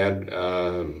 And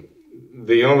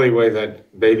the only way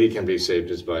that baby can be saved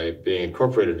is by being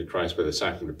incorporated into Christ by the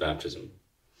sacrament of baptism.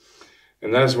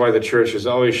 And that's why the church has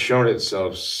always shown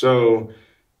itself so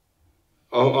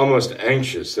almost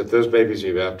anxious that those babies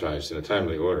be baptized in a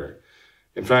timely order.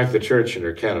 In fact, the church in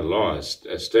her canon law has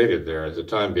stated there is a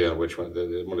time beyond which one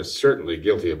is certainly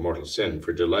guilty of mortal sin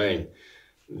for delaying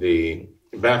the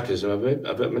baptism of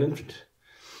an infant,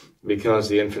 because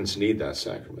the infants need that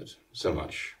sacrament so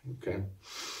much. Okay.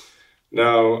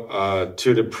 Now,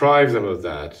 to deprive them of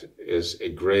that is a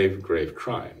grave, grave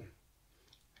crime,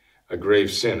 a grave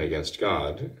sin against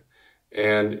God.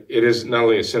 And it is not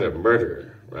only a sin of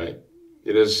murder, right?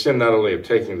 It is a sin not only of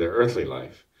taking their earthly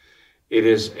life, it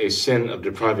is a sin of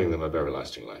depriving them of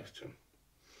everlasting life too.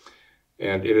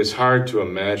 And it is hard to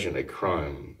imagine a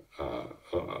crime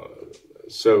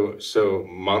so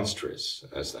monstrous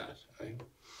as that, right?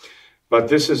 But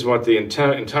this is what the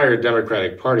entire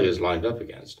Democratic Party is lined up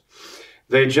against.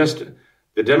 The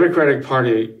Democratic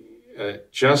Party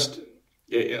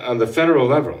on the federal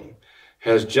level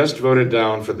has just voted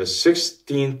down for the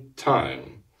 16th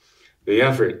time the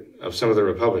effort of some of the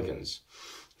Republicans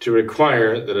to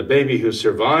require that a baby who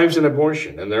survives an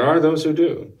abortion, and there are those who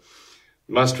do,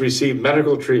 must receive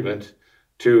medical treatment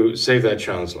to save that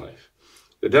child's life.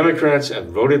 The Democrats have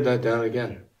voted that down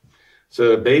again.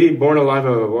 So a baby born alive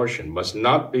of abortion must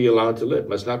not be allowed to live,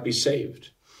 must not be saved,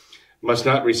 must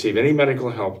not receive any medical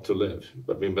help to live,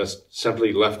 but be must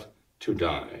simply left to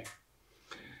die.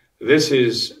 This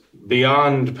is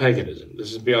beyond paganism.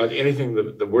 This is beyond anything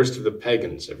the worst of the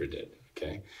pagans ever did.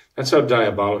 Okay, that's how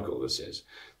diabolical this is.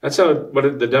 That's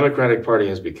what the Democratic Party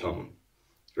has become,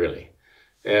 really.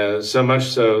 So much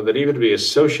so that even to be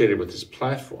associated with this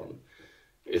platform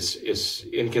is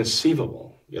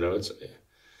inconceivable. You know,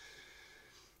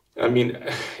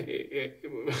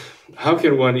 how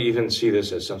can one even see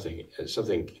this as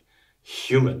something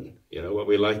human? You know, what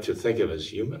we like to think of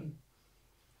as human.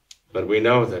 But we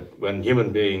know that when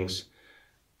human beings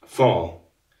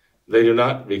fall, they do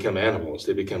not become animals,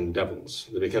 they become devils,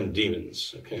 they become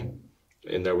demons, okay,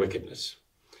 in their wickedness.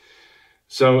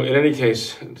 So in any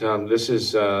case, this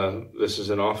is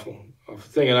an awful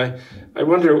thing. And I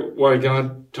wonder why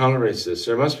God tolerates this.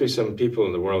 There must be some people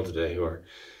in the world today who are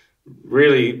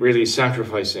really, really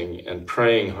sacrificing and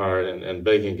praying hard and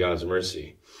begging God's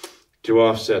mercy to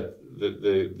offset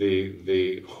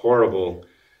the horrible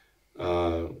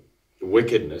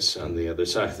wickedness on the other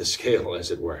side of the scale,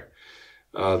 as it were,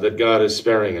 that God is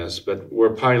sparing us, but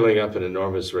we're piling up an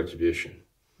enormous retribution.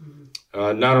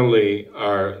 Not only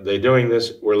are they doing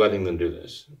this, we're letting them do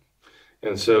this.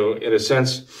 And so, in a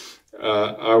sense,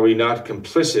 are we not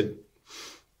complicit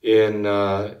in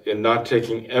not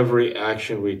taking every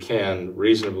action we can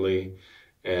reasonably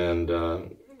and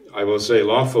I will say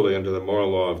lawfully under the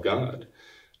moral law of God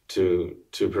to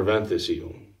prevent this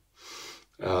evil?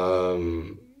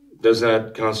 Does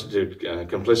that constitute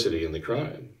complicity in the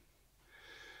crime?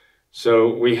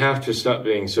 So we have to stop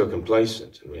being so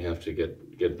complacent, and we have to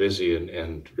get busy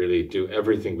and really do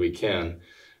everything we can,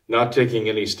 not taking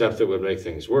any step that would make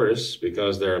things worse,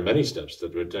 because there are many steps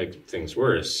that would make things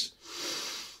worse.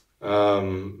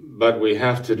 But we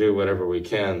have to do whatever we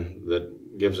can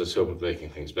that gives us hope of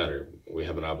making things better. We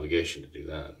have an obligation to do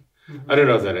that. Mm-hmm. I don't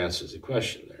know if that answers the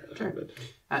question there. Sure. But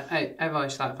I've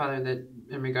always thought, Father, that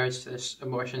in regards to this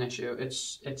abortion issue,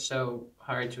 it's so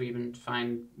hard to even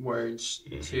find words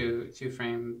mm-hmm. to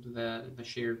frame the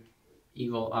sheer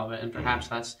evil of it, and perhaps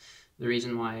mm-hmm. that's the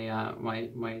reason why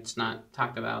it's not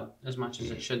talked about as much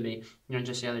as it should be. You know,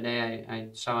 just the other day I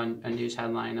saw a news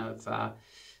headline of I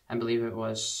believe it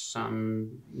was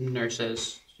some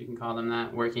nurses, you can call them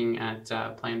that, working at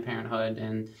Planned Parenthood,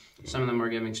 and some of them were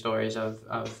giving stories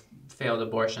of failed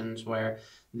abortions where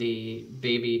the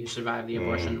baby who survived the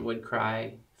abortion would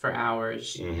cry for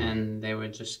hours, and they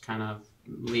would just kind of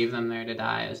leave them there to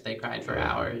die as they cried for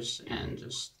hours and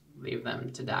just leave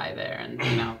them to die there and,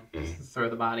 throw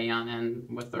the body on in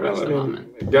with the Well, rest I of mean,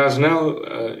 them.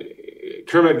 Gosnell,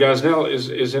 Kermit Gosnell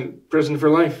is in prison for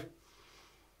life,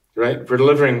 right? For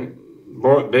delivering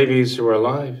babies who are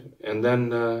alive and then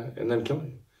killing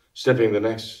them, snipping the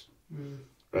necks,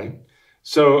 right?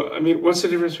 So, I mean, what's the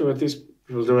difference between what these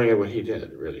people doing and what he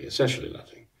did? Really, essentially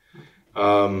nothing.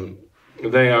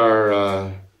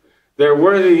 They're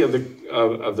worthy of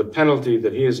the penalty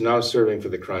that he is now serving for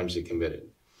the crimes he committed.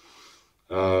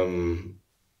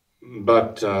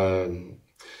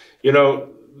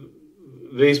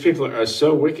 These people are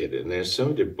so wicked and they're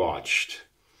so debauched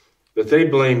that they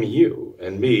blame you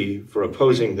and me for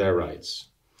opposing their rights.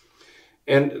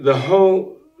 And the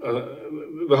whole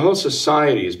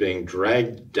society is being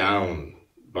dragged down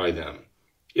by them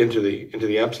into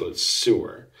the absolute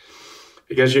sewer.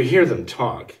 Because you hear them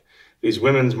talk, these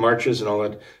women's marches and all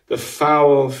that, the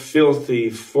foul, filthy,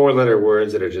 four-letter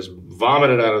words that are just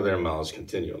vomited out of their mouths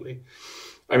continually.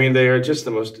 I mean, they are just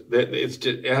it's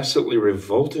just absolutely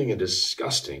revolting and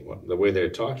disgusting the way they're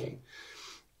talking.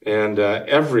 And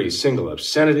every single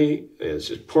obscenity is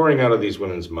just pouring out of these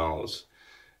women's mouths.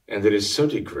 And it is so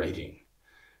degrading.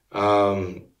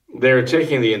 They're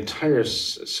taking the entire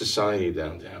society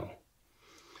down to hell.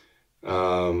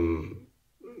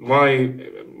 Why?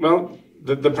 Well,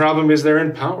 the problem is they're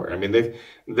in power. I mean,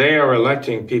 they are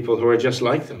electing people who are just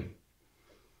like them.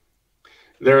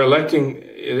 They're electing.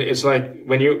 It's like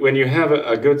when you have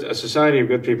a society of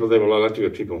good people, they will elect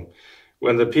good people.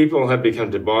 When the people have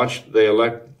become debauched, they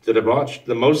elect the debauched.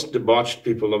 The most debauched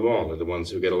people of all are the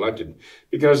ones who get elected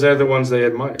because they're the ones they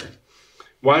admire.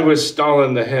 Why was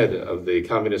Stalin the head of the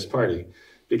Communist Party?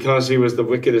 Because he was the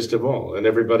wickedest of all, and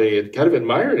everybody had kind of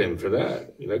admired him for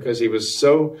that, because he was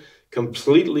so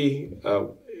completely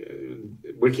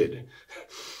wicked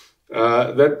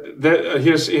that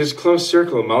his close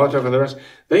circle, Molotov and the rest,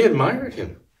 they admired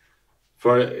him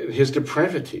for his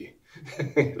depravity,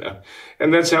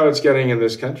 and that's how it's getting in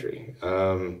this country.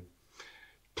 I'll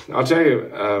tell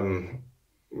you,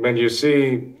 when you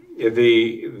see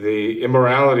the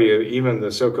immorality of even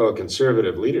the so-called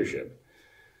conservative leadership,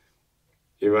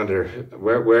 you wonder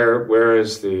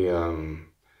where's the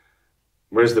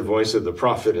voice of the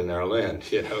prophet in our land,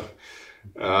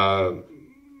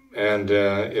 and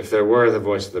if there were the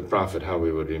voice of the prophet, how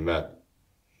we would be met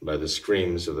by the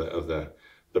screams of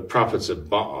the prophets of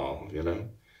Baal,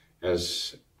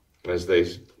 as they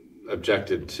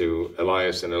objected to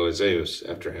Elias and Eliseus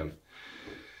after him.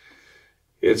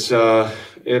 It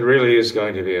really is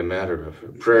going to be a matter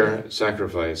of prayer,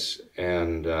 sacrifice,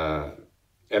 and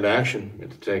action.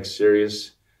 It takes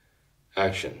serious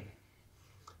action.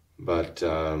 But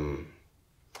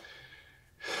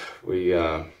we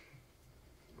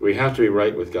have to be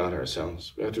right with God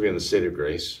ourselves. We have to be in the state of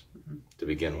grace to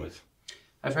begin with.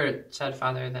 I've heard it said,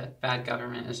 Father, that bad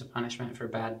government is a punishment for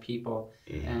bad people.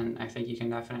 And I think you can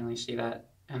definitely see that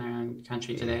in our own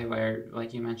country today, where,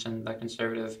 like you mentioned, the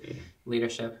conservative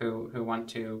leadership who want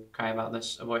to cry about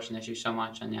this abortion issue so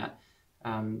much, and yet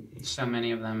so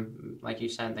many of them, like you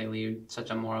said, they lead such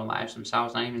immoral lives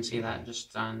themselves. And I even see that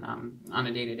just on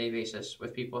a day-to-day basis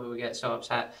with people who get so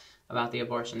upset about the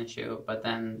abortion issue, but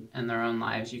then in their own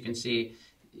lives you can see,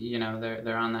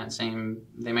 they're on that same,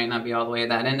 they might not be all the way at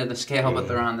that end of the scale, but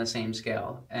they're on the same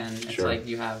scale. And it's like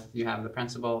you have the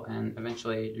principle, and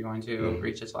eventually you're going to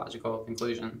reach its logical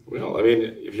conclusion. Well, I mean,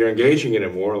 if you're engaging in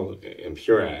immoral,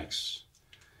 impure acts,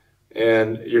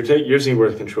 and you're using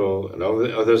birth control and all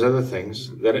those other things,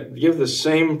 that give the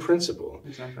same principle,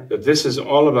 exactly, that this is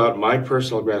all about my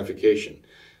personal gratification,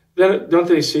 then don't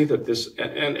they see that this,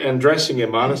 and dressing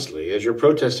immodestly as you're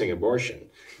protesting abortion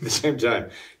at the same time,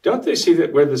 don't they see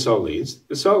that where this all leads?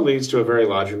 This all leads to a very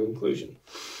logical conclusion.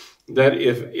 That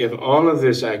if all of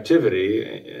this activity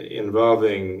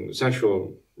involving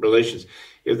sexual relations,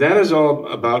 if that is all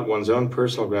about one's own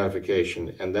personal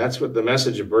gratification, and that's what the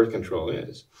message of birth control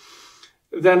is,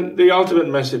 then the ultimate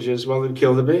message is, well, then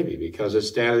kill the baby, because it's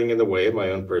standing in the way of my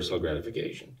own personal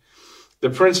gratification. The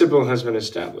principle has been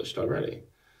established already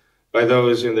by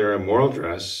those in their immoral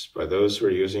dress, by those who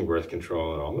are using birth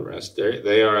control and all the rest.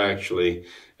 They are actually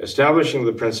establishing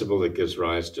the principle that gives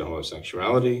rise to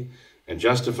homosexuality and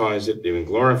justifies it, even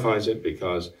glorifies it,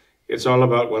 because it's all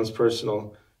about one's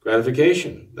personal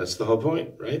gratification. That's the whole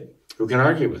point, right? Who can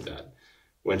argue with that?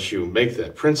 Once you make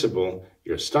that principle,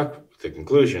 you're stuck with the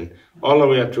conclusion all the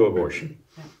way up to abortion.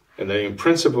 And the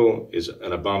principle is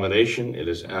an abomination. It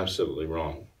is absolutely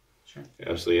wrong,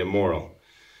 absolutely immoral.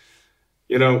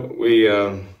 We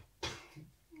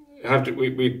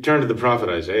turn to the prophet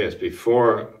Isaiah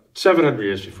 700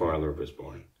 years before our Lord was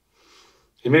born.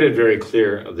 He made it very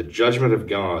clear of the judgment of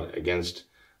God against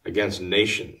against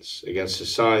nations, against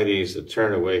societies that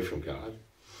turn away from God.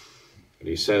 And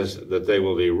he says that they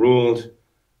will be ruled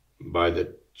by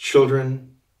the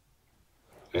children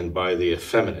and by the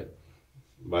effeminate,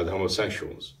 by the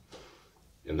homosexuals.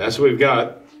 And that's what we've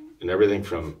got in everything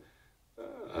from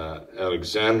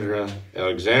Alexandria,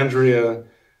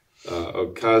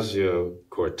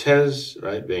 Ocasio-Cortez,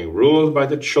 right, being ruled by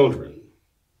the children,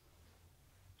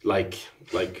 like,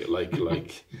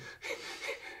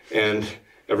 and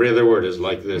every other word is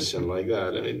like this and like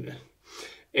that. I mean,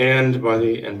 and by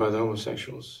the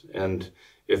homosexuals. And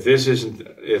if this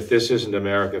isn't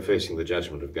America facing the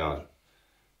judgment of God,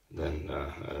 then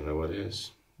I don't know what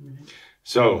is. Mm-hmm.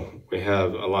 So we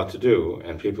have a lot to do,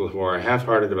 and people who are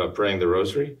half-hearted about praying the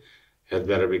rosary had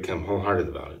better become wholehearted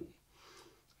about it.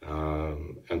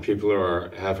 And people who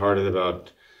are half-hearted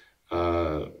about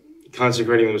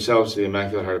consecrating themselves to the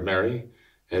Immaculate Heart of Mary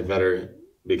had better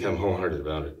become wholehearted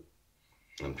about it.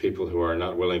 And people who are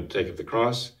not willing to take up the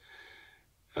cross,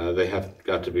 they have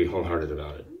got to be wholehearted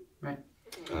about it. Right.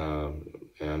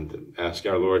 And ask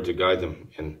our Lord to guide them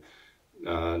in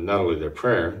not only their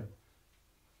prayer,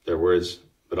 their words,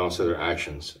 but also their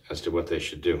actions as to what they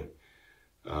should do,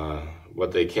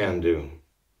 what they can do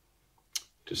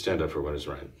to stand up for what is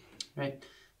right. Right.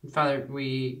 Father,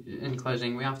 in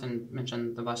closing, we often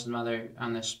mention the Blessed Mother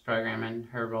on this program and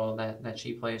her role that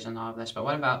she plays in all of this, but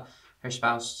what about her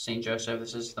spouse, St. Joseph?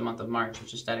 This is the month of March,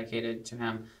 which is dedicated to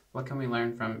him. What can we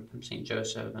learn from St.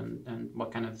 Joseph, and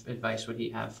what kind of advice would he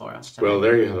have for us today? Well,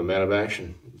 there you have a man of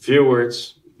action. Few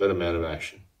words, but a man of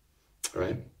action,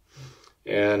 right?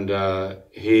 And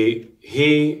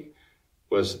he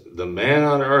was the man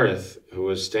on earth who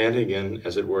was standing in,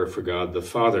 as it were, for God the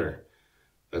Father.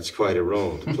 That's quite a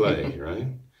role to play, right?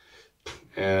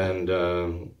 And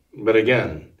but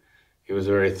again, he was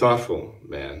a very thoughtful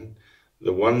man.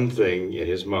 The one thing in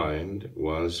his mind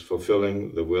was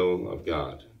fulfilling the will of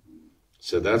God.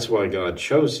 So that's why God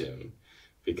chose him,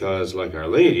 because like Our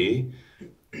Lady,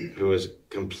 who was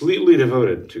completely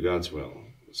devoted to God's will,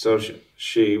 so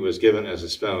she was given as a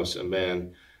spouse a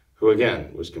man who,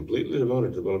 again, was completely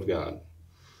devoted to the will of God.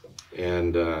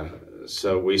 And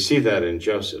so we see that in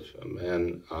Joseph, a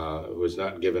man who was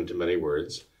not given to many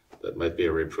words. That might be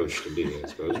a reproach to me, I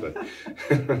suppose,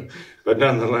 but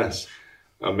nonetheless,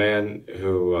 a man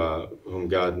whom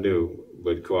God knew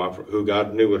would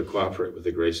cooperate with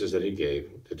the graces that he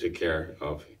gave to take care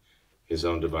of his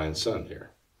own divine Son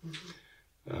here.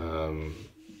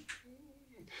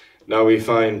 Now we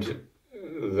find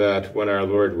that when our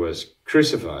Lord was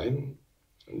crucified,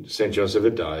 St. Joseph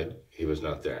had died, he was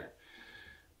not there.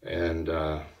 And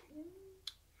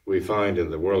we find in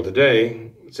the world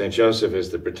today, St. Joseph is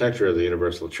the protector of the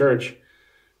universal church.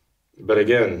 But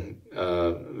again,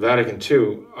 Vatican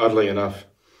II, oddly enough,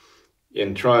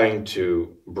 in trying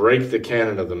to break the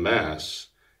canon of the Mass,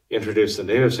 introduced the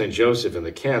name of St. Joseph in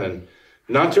the canon,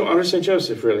 not to honor St.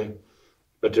 Joseph, really,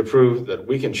 but to prove that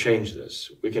we can change this.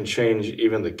 We can change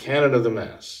even the canon of the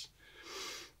Mass.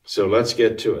 So let's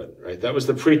get to it, right? That was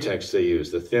the pretext they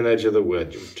used, the thin edge of the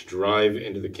wedge, to drive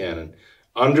into the canon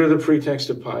under the pretext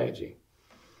of piety,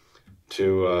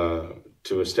 to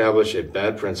establish a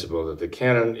bad principle that the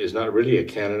canon is not really a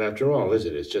canon after all, is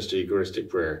it? It's just a Eucharistic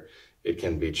prayer. It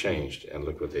can be changed, and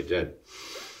look what they did.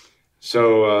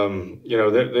 So,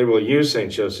 they will use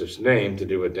St. Joseph's name to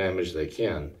do what damage they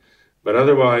can. But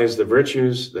otherwise, the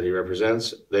virtues that he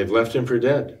represents, they've left him for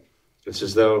dead. It's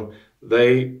as though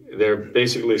they're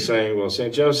basically saying, well,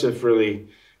 St. Joseph really,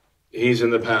 he's in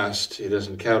the past. He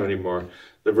doesn't count anymore.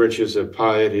 The virtues of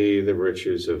piety, the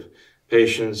virtues of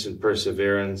patience and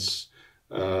perseverance,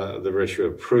 the virtue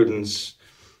of prudence,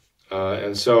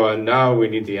 and so on. Now we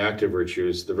need the active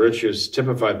virtues, the virtues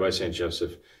typified by St.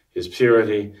 Joseph, his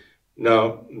purity.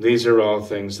 No, these are all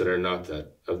things that are not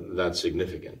that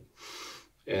significant.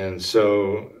 And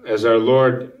so as our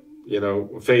Lord,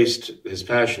 faced his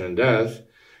passion and death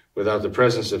without the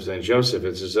presence of St. Joseph,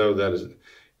 it's as though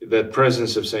that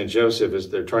presence of St. Joseph is,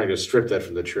 they're trying to strip that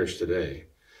from the church today,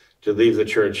 to leave the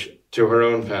church to her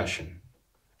own passion,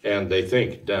 and they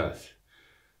think death.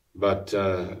 But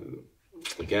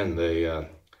again, they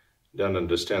don't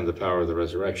understand the power of the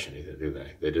resurrection either, do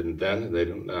they? They didn't then, and they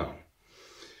don't now.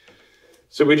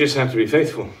 So we just have to be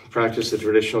faithful, practice the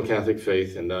traditional Catholic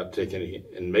faith, and not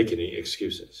make any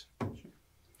excuses.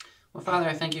 Well, Father,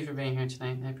 I thank you for being here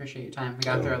tonight. I appreciate your time. We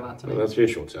got through a lot tonight. Well, that's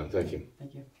mutual, Tom. Thank you.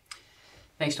 Thank you.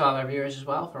 Thanks to all our viewers as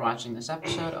well for watching this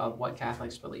episode of What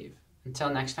Catholics Believe. Until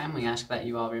next time, we ask that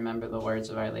you all remember the words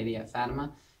of Our Lady at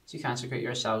Fatima, to consecrate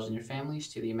yourselves and your families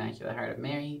to the Immaculate Heart of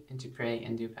Mary, and to pray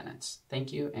and do penance.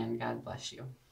 Thank you, and God bless you.